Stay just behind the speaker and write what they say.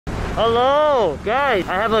Hello, guys.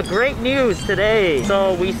 I have a great news today.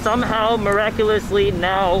 So we somehow, miraculously,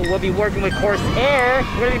 now will be working with Corsair.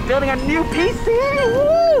 We're gonna be building a new PC.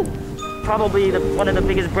 Woo! Probably one of the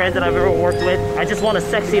biggest brands that I've ever worked with. I just want a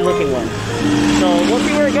sexy looking one. So we'll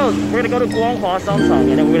see where it goes. We're gonna go to Guanghua Samsung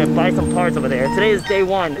and then we're gonna buy some parts over there. Today is day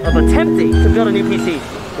one of attempting to build a new PC.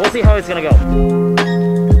 We'll see how it's gonna go.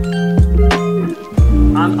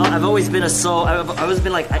 I've always been I've always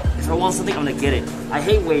been like, if I want something, I'm gonna get it. I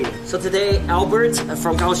hate waiting. So today, Albert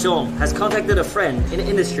from Kaohsiung has contacted a friend in the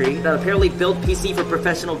industry that apparently built PC for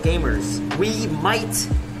professional gamers. We might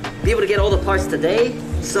be able to get all the parts today.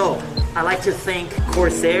 So I'd like to thank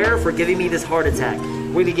Corsair for giving me this heart attack.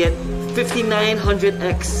 We're gonna get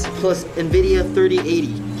 5900X plus NVIDIA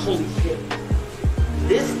 3080. Holy shit.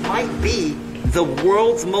 This might be the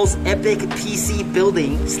world's most epic PC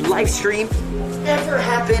building live stream ever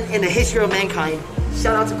happened in the history of mankind.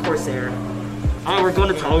 Shout out to Corsair. Alright, we're going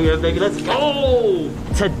to Taoyuan, baby. Let's go!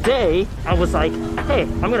 Today, I was like, hey,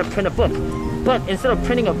 I'm gonna print a book. But instead of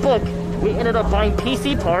printing a book, we ended up buying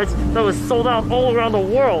PC parts that was sold out all around the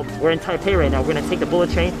world. We're in Taipei right now. We're gonna take the bullet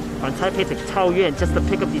train on Taipei to Taoyuan just to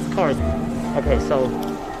pick up these cars. Okay, so...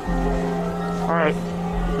 Alright,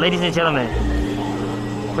 ladies and gentlemen.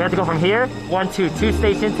 We have to go from here, 1 to 2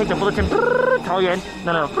 stations, take the bullet train, Taoyuan,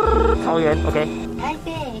 no, Taoyuan, okay?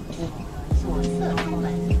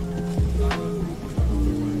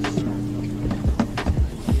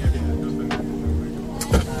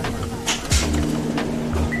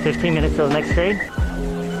 15 minutes till the next train.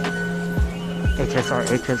 HSR.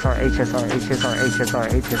 Okay,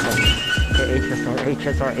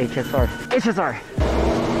 HSR.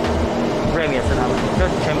 RAM 也是他们，就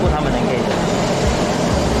全部他们能给的。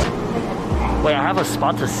Wait, I have a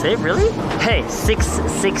spot to sit? Really? Hey,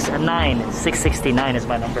 669. 669 is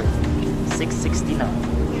my number. 669.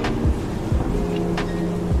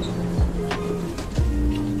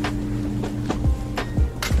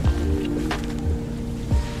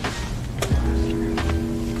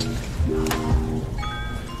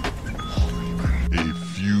 A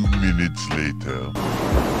few minutes later.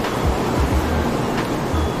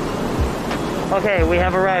 Okay, we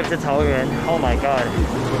have arrived at Taoyuan. Oh my god.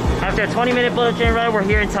 After a 20-minute bullet train ride, we're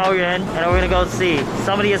here in Taoyuan, and we're gonna go see.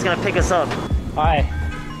 Somebody is gonna pick us up. Alright,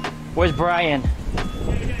 where's Brian?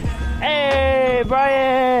 Hey,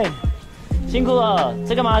 Brian! 辛苦了，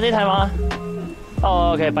这干嘛？这台吗？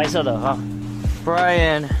哦 ，OK， 白色的哈。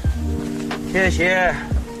Brian， 谢谢。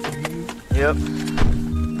Yep.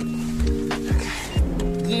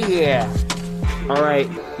 Yeah. Alright,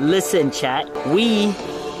 listen, chat. We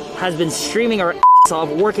has been streaming our ass off,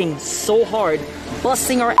 working so hard,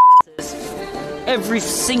 busting our asses every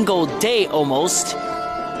single day almost.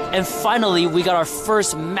 And finally, we got our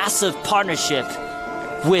first massive partnership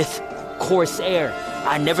with Corsair.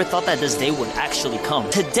 I never thought that this day would actually come.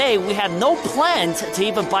 Today, we had no plans to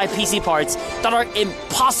even buy PC parts that are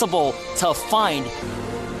impossible to find.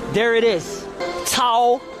 There it is.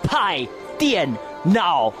 Taipei Dian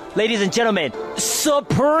Now. Ladies and gentlemen,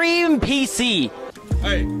 Supreme PC.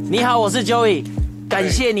 你好，我是 Joey， 感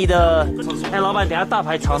谢你的。哎，老板，等下大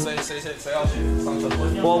排长。谁要去上厕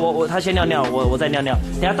所？他先尿尿，我再尿尿。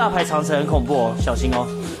等下大排长城很恐怖哦，小心哦。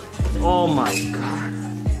Oh my god,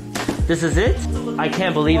 this is it? I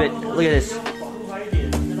can't believe it. Look at this.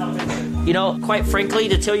 You know, quite frankly,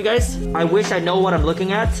 to tell you guys, I wish I know what I'm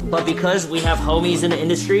looking at, but because we have homies in the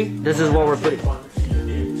industry, this is what we're putting.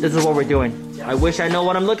 This is what we're doing. I wish I know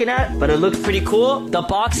what I'm looking at, but it looks pretty cool. The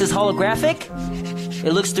box is holographic.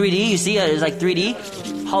 It looks 3D, you see it's like 3D.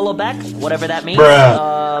 Hollow back, whatever that means.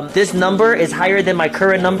 This number is higher than my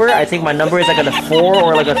current number. I think my number is like a 4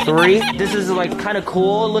 or like a 3. This is like kind of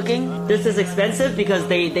cool looking. This is expensive because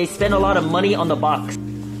they spend a lot of money on the box.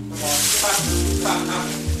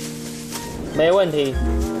 没问题。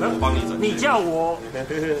你叫我，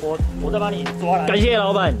我再把你抓来。感谢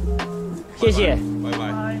老板，谢谢。拜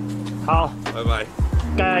拜。好，拜拜。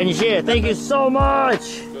感谢 ，Thank you so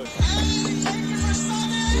much。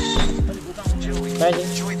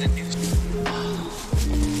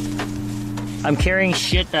 I'm carrying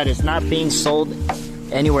shit that is not being sold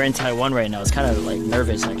anywhere in Taiwan right now. It's kind of like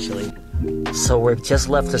nervous actually. So we're just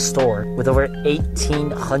left the store with over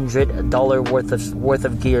 $1,800 worth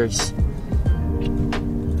of gears.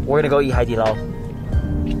 We're gonna go eat Haidilao.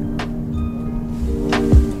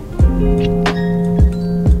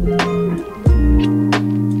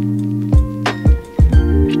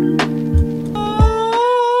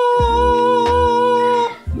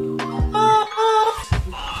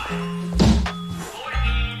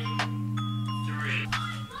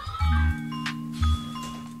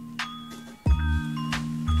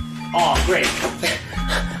 Oh, great.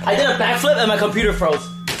 I did a backflip and my computer froze.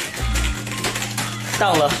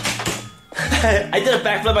 Down low. I did a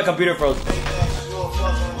backflip and my computer froze.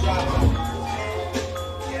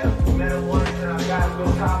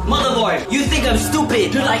 Motherboard, you think I'm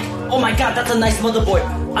stupid. You're like, oh my god, that's a nice motherboard.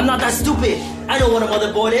 I'm not that stupid. I know what a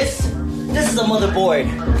motherboard is. This is a motherboard.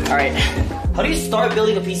 Alright, how do you start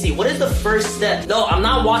building a PC? What is the first step? No, I'm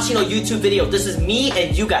not watching a YouTube video. This is me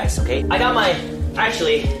and you guys, okay? I got my,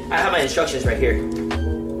 actually, I have my instructions right here.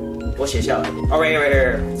 Alright,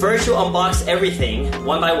 right. First you unbox everything,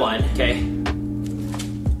 one by one, okay?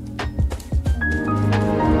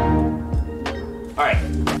 Alright.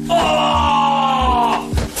 Oh!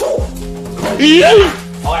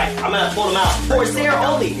 Alright, I'm gonna pull them out. Corsair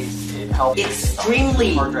only.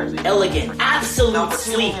 Extremely elegant, absolute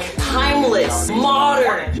sleek, timeless,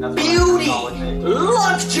 modern, beauty,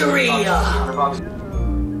 luxury.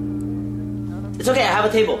 It's okay, I have a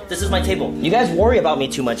table. This is my table. You guys worry about me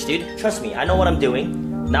too much, dude. Trust me, I know what I'm doing.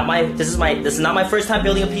 This is not my first time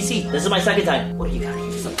building a PC. This is my second time. What do you got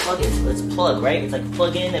here? Some plugins. Let's plug, right? It's like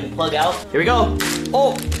plug in and plug out. Here we go.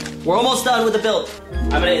 Oh, we're almost done with the build. I'm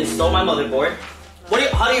gonna install my motherboard.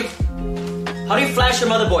 How do you flash your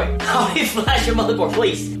motherboard? How do you flash your motherboard,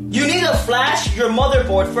 please? You need to flash your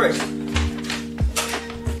motherboard first.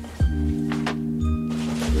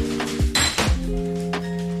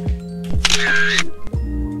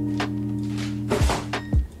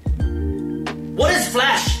 What is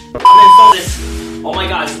flash? I'm gonna install this. Oh my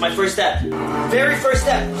gosh, it's my first step. Very first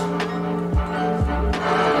step.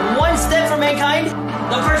 One step for mankind.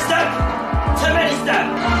 The first step. Too many steps.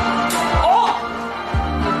 Oh!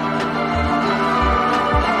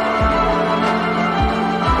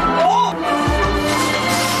 Oh!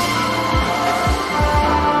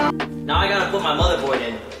 Now I gotta put my motherboard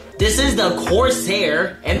in. This is the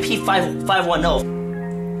Corsair RMx850.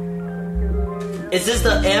 Is this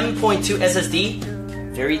the M.2 SSD?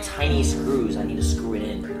 Very tiny screws. I need to screw it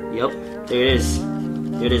in. Yep, there it is.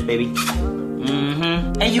 There it is, baby.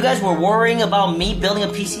 And you guys were worrying about me building a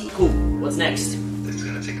PC? Cool. What's next? It's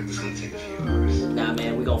gonna take a few hours. Nah,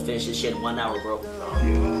 man, we gonna finish this shit in 1 hour, bro.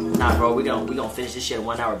 Nah, bro, we gonna finish this shit in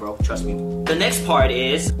 1 hour, bro. Trust me. The next part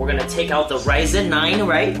is we're gonna take out the Ryzen 9,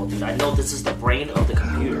 right? Oh, dude, I know this is the brain of the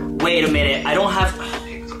computer. Wait a minute, I don't have.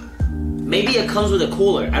 Maybe it comes with a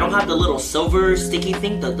cooler. I don't have the little silver sticky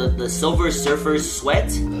thing, the silver surfer's sweat.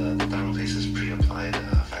 The thermal paste is pre-applied,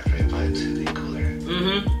 factory applied to the cooler.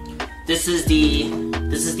 This is the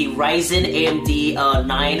Ryzen AMD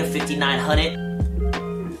 5900.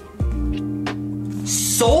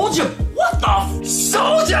 What the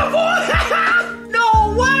Soulja Boy? No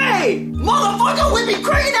way! Motherfucker, we be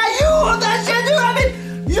cranking at you on that shit, dude. I mean,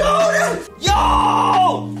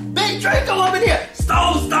 yo, big Draco up in here.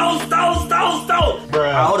 Stone.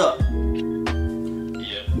 Bruh. Hold up.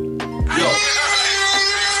 Yeah. Yo.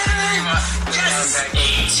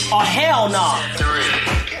 Oh hell no. 3,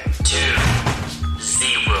 2,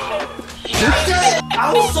 0.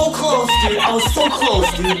 I was so close, dude. I was so close,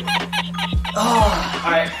 dude. Oh,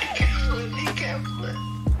 alright.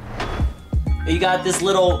 You got this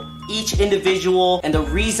little, each individual, and the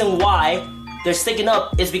reason why they're sticking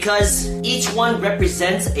up is because each one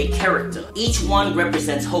represents a character. Each one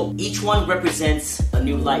represents hope. Each one represents a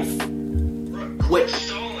new life. Wait.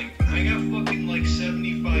 Stalling. I got fucking like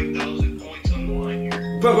 75,000 points on the line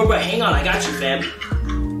here. Bro, hang on, I got you, fam.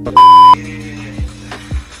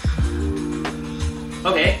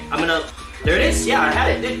 Okay, I'm gonna. There it is. Yeah, I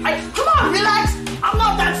had it. Come on, relax. I'm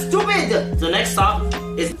not that stupid. The next stop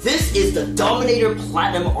is this is the Dominator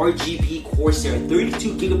Platinum RGB Corsair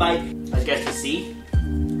 32 gigabyte. As you guys can see,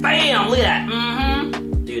 bam! Look at that.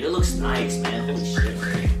 Dude, it looks nice, man. Holy shit.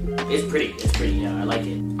 It's pretty. Yeah, I like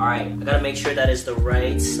it. All right, I gotta make sure that is the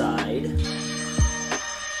right side.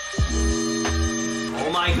 Oh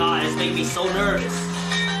my god, it's making me so nervous.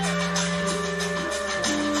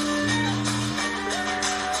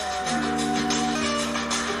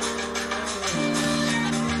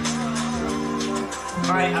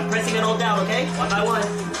 Alright, I'm pressing it all down, okay? One by one.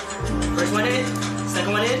 First one in,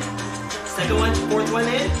 second one in, second one, fourth one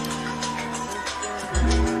in.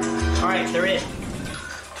 Alright, they're in.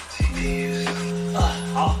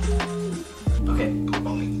 Okay.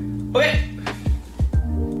 Okay!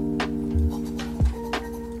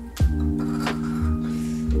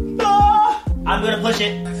 Ah! I'm gonna push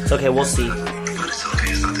it. It's okay, we'll see. But it's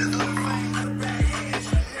okay, it's not the end of the world.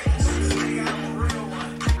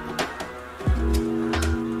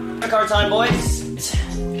 Card time, boys.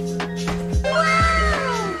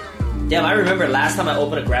 Damn, I remember last time I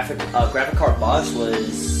opened a graphic card box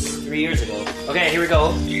was 3 years ago. Okay, here we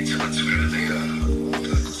go.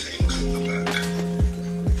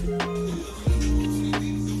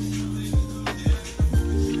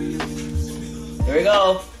 we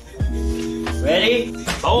go. Ready?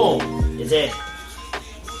 Boom. It's in.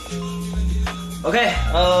 Okay,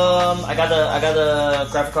 I got the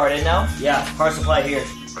graphic card in now. Yeah, power supply here.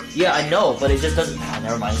 Yeah, I know, but it just doesn't. Ah,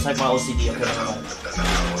 never mind. It's like my OCD. Okay, never mind.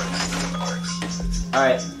 All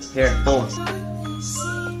right, here. Boom.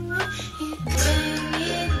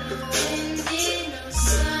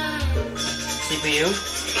 CPU.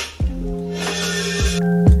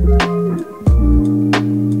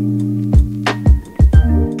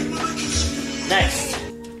 Next,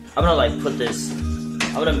 I'm gonna like put this.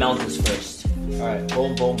 I'm gonna mount this first. All right,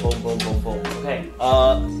 boom, boom, boom, boom, boom, boom. Okay.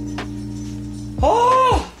 Oh.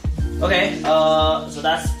 Okay. So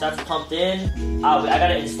that's pumped in. I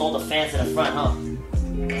gotta install the fans in the front, huh?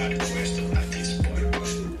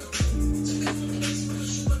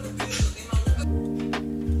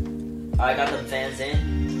 I got them fans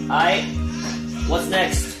in. Alright, what's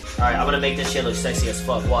next? Alright, I'm gonna make this shit look sexy as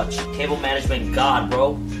fuck. Watch. Cable management god,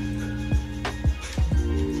 bro.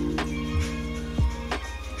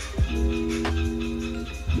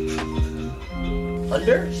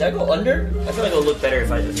 Under? Should I go under? I feel like it'll look better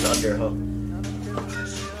if it's under, huh?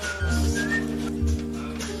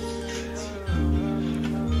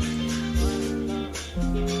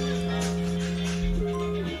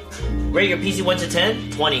 Rate your PC 1 to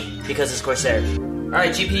 10? 20, because it's Corsair.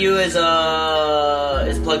 Alright, GPU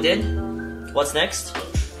is plugged in. What's next?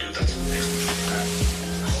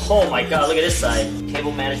 Oh my god, look at this side.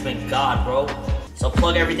 Cable management god, bro. So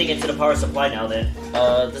plug everything into the power supply now then.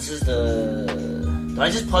 This is the... Did I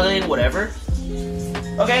just plug it in whatever?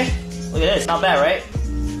 Okay, look at this. Not bad, right?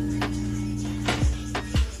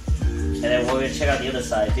 And then we're gonna check out the other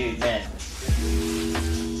side. Dude, man.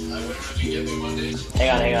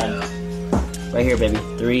 Hang on. Right here, baby.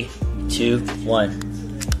 3, 2, 1.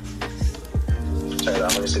 Check it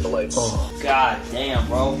out, let me see the lights. Oh, god damn,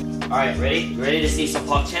 bro. Alright, ready? You ready to see some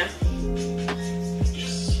PogChamp?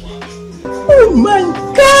 Oh my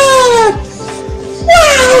god!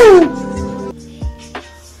 Wow!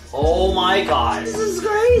 Oh my god, this is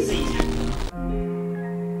crazy!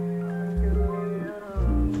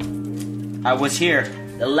 I was here.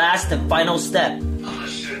 The last and final step.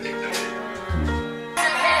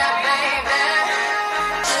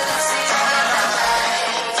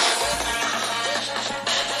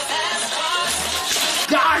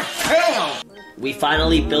 God damn! We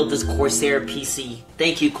finally built this Corsair PC.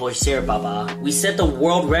 Thank you, Corsair Baba. We set the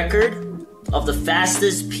world record of the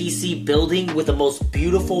fastest PC building with the most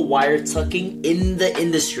beautiful wire tucking in the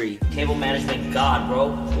industry. Cable management god,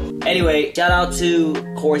 bro. Anyway, shout out to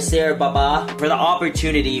Corsair Baba for the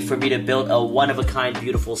opportunity for me to build a one-of-a-kind,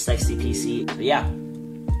 beautiful, sexy PC. So yeah,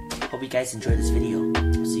 hope you guys enjoyed this video.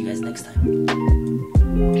 I'll see you guys next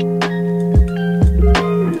time.